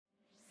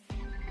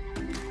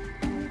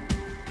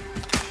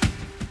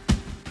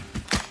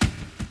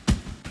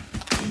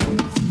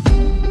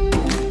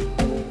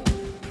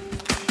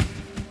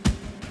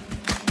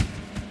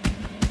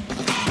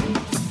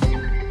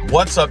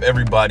What's up,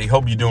 everybody?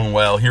 Hope you're doing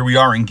well. Here we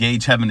are,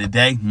 Engage Heaven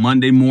today,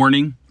 Monday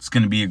morning. It's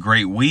going to be a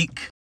great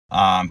week.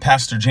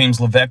 Pastor James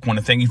Levesque, want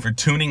to thank you for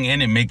tuning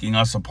in and making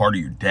us a part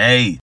of your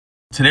day.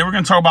 Today, we're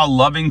going to talk about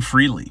loving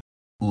freely.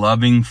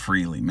 Loving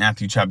freely.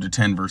 Matthew chapter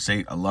 10, verse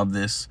 8. I love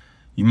this.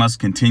 You must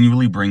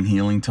continually bring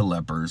healing to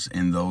lepers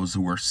and those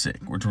who are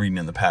sick. We're reading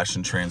in the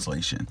Passion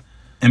Translation.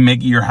 And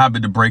make it your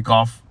habit to break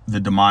off the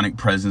demonic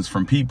presence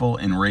from people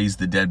and raise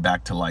the dead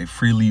back to life.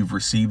 Freely you've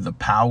received the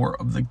power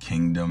of the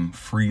kingdom.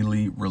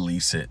 Freely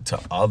release it to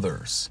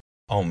others.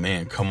 Oh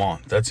man, come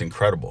on. That's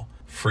incredible.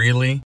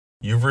 Freely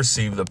you've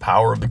received the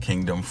power of the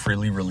kingdom.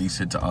 Freely release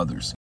it to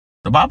others.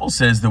 The Bible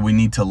says that we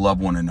need to love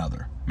one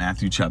another.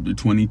 Matthew chapter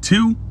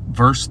 22,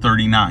 verse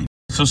 39.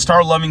 So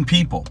start loving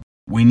people.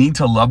 We need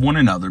to love one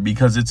another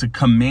because it's a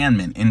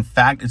commandment. In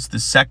fact, it's the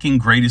second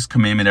greatest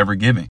commandment ever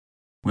given.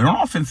 We don't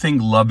often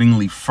think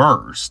lovingly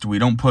first. We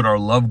don't put our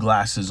love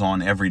glasses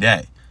on every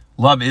day.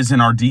 Love isn't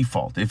our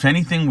default. If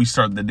anything, we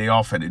start the day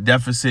off at a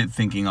deficit,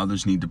 thinking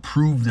others need to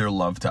prove their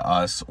love to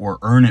us or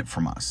earn it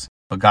from us.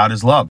 But God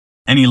is love,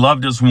 and he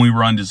loved us when we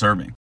were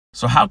undeserving.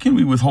 So how can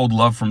we withhold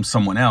love from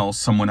someone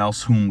else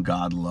whom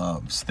God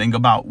loves? Think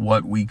about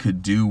what we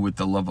could do with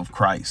the love of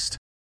Christ.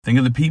 Think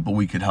of the people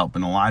we could help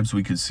and the lives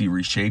we could see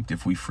reshaped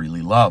if we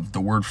freely loved. The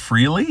word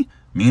freely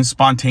means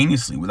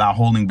spontaneously, without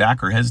holding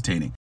back or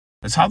hesitating.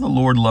 That's how the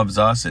Lord loves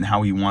us and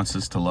how he wants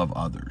us to love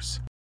others.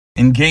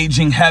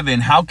 Engaging heaven.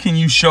 How can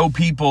you show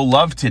people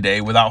love today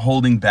without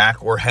holding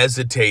back or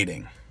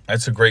hesitating?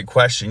 That's a great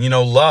question. You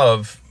know,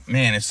 love,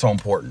 man, it's so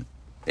important.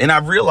 And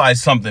I've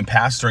realized something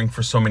pastoring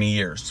for so many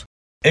years.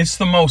 It's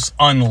the most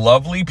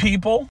unlovely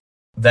people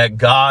that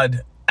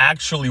God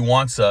actually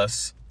wants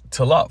us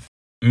to love.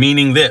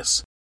 Meaning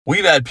this.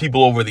 We've had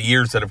people over the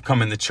years that have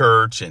come in the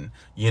church and,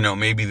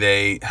 maybe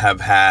they have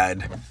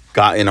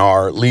gotten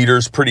our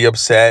leaders pretty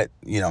upset,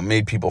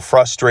 made people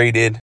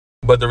frustrated.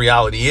 But the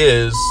reality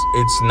is,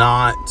 it's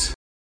not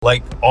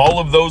like all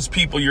of those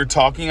people you're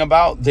talking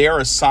about, they are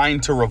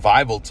assigned to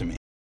revival to me.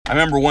 I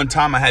remember one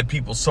time I had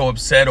people so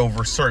upset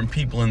over certain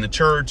people in the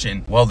church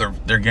and,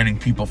 they're getting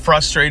people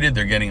frustrated.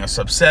 They're getting us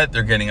upset.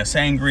 They're getting us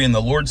angry. And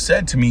the Lord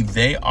said to me,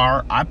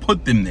 I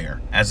put them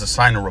there as a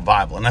sign of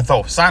revival. And I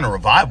thought, sign of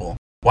revival?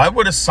 Why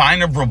would a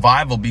sign of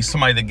revival be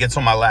somebody that gets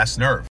on my last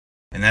nerve?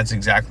 And that's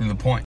exactly the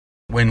point.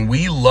 When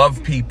we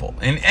love people,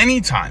 and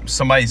anytime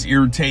somebody's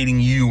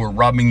irritating you or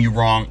rubbing you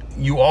wrong,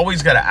 you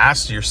always got to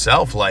ask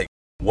yourself,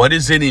 what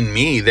is it in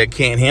me that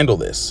can't handle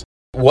this?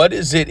 What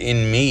is it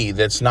in me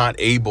that's not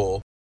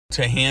able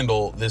to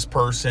handle this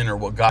person or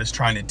what God is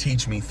trying to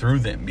teach me through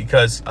them?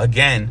 Because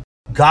again,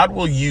 God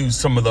will use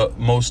some of the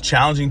most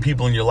challenging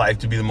people in your life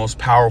to be the most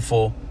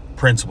powerful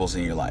principles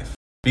in your life.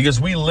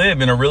 Because we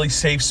live in a really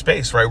safe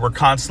space, right? We're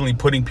constantly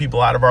putting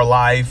people out of our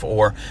life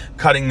or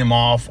cutting them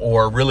off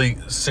or really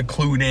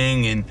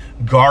secluding and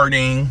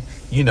guarding,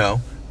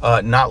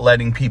 not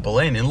letting people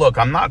in. And look,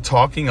 I'm not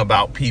talking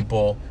about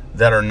people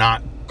that are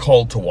not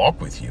called to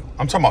walk with you.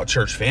 I'm talking about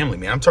church family,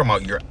 man. I'm talking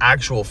about your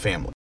actual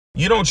family.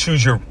 You don't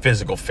choose your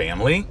physical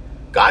family.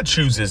 God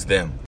chooses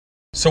them.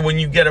 So when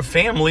you get a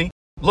family,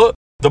 look,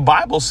 the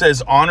Bible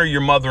says honor your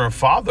mother and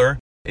father.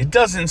 It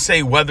doesn't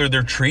say whether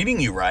they're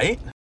treating you right.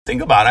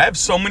 Think about it. I have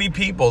so many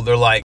people, they're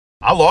like,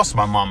 I lost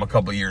my mom a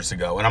couple years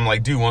ago. And I'm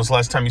like, dude, when was the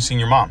last time you seen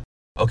your mom?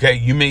 Okay,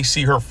 you may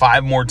see her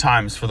 5 more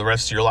times for the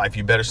rest of your life.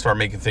 You better start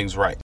making things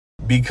right.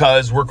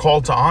 Because we're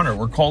called to honor.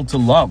 We're called to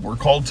love. We're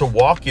called to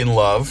walk in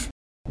love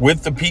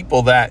with the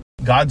people that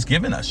God's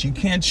given us. You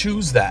can't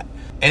choose that.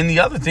 And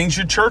the other thing's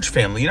your church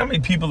family. You know how many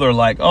people are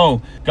like,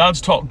 oh,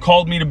 God's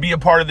called me to be a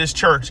part of this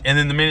church. And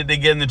then the minute they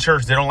get in the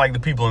church, they don't like the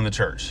people in the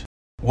church.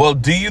 Well,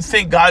 do you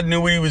think God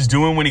knew what he was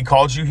doing when he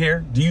called you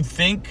here? Do you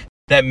think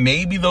that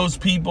maybe those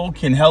people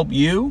can help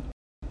you?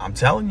 I'm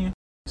telling you,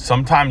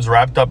 sometimes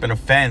wrapped up in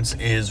offense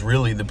is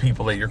really the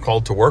people that you're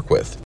called to work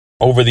with.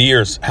 Over the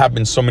years,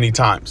 happened so many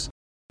times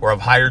where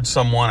I've hired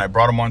someone, I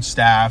brought them on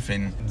staff,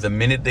 and the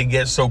minute they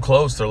get so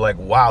close, they're like,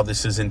 wow,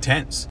 this is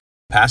intense.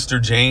 Pastor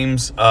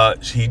James,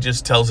 he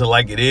just tells it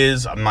like it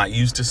is. I'm not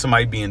used to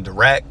somebody being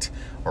direct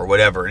or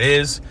whatever it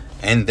is.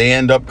 And they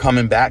end up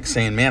coming back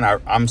saying, man,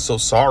 I'm so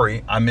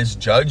sorry. I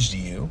misjudged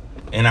you.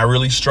 And I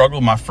really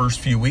struggled my first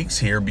few weeks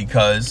here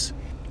because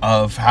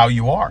of how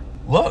you are.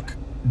 Look,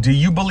 do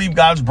you believe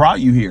God's brought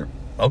you here?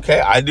 Okay,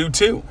 I do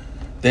too.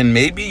 Then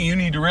maybe you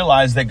need to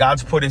realize that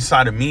God's put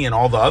inside of me and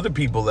all the other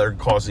people that are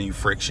causing you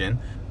friction,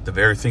 the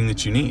very thing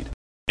that you need.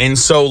 And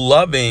so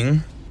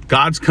loving,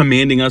 God's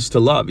commanding us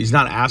to love. He's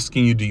not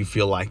asking you, do you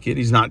feel like it?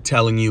 He's not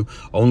telling you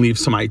only if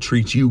somebody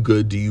treats you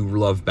good, do you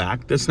love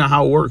back? That's not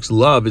how it works.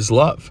 Love is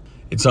love.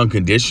 It's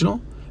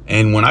unconditional.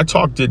 And when I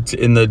talked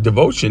in the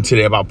devotion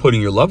today about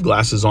putting your love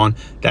glasses on,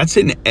 that's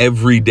an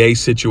everyday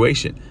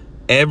situation.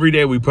 Every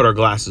day we put our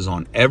glasses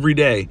on. Every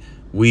day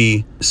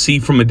we see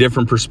from a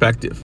different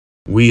perspective.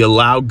 We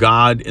allow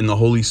God and the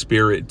Holy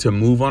Spirit to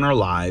move on our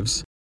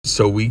lives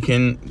so we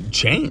can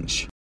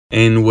change.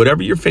 And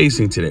whatever you're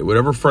facing today,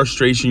 whatever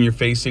frustration you're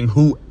facing,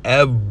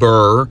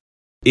 whoever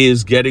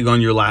is getting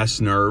on your last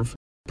nerve,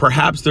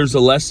 perhaps there's a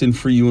lesson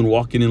for you in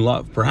walking in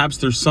love. Perhaps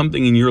there's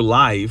something in your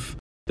life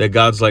that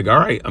God's like, all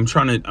right, I'm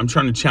trying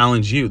to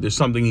challenge you. There's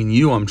something in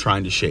you I'm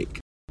trying to shake,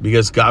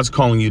 because God's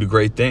calling you to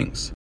great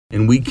things.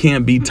 And we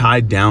can't be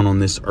tied down on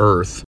this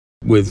earth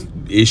with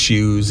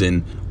issues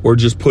or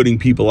just putting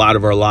people out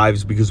of our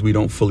lives because we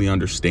don't fully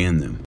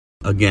understand them.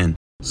 Again,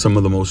 some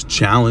of the most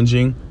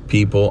challenging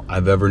people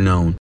I've ever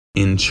known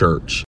in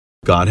church,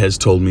 God has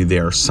told me they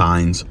are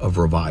signs of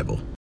revival.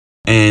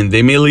 And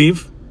they may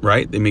leave,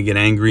 right? They may get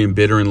angry and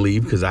bitter and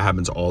leave, because that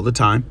happens all the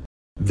time.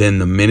 Then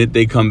the minute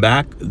they come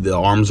back, the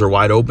arms are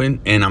wide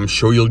open, and I'm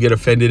sure you'll get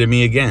offended at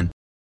me again.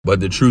 But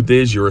the truth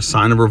is, you're a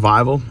sign of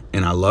revival,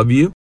 and I love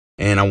you,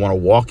 and I want to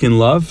walk in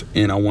love,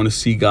 and I want to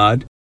see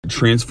God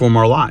transform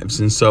our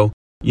lives. And so,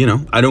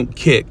 I don't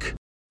kick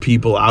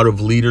people out of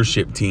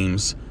leadership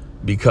teams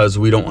because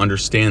we don't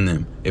understand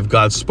them. If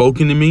God's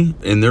spoken to me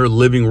and they're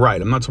living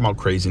right, I'm not talking about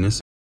craziness,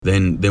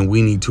 then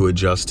we need to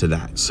adjust to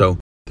that. So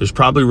there's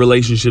probably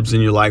relationships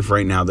in your life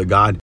right now that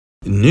God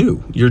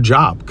knew. Your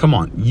job. Come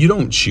on. You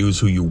don't choose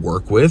who you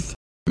work with.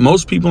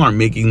 Most people aren't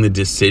making the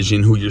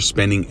decision who you're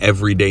spending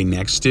every day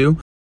next to.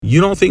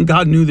 You don't think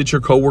God knew that your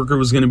coworker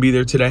was going to be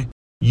there today?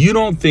 You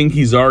don't think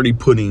he's already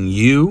putting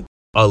you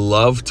a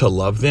love to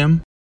love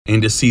them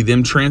and to see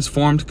them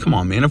transformed? Come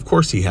on, man. Of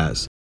course he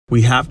has.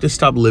 We have to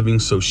stop living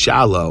so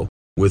shallow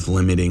with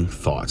limiting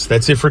thoughts.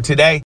 That's it for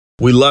today.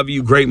 We love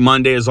you. Great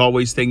Monday. As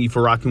always, thank you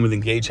for rocking with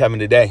Engage Heaven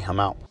today. I'm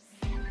out.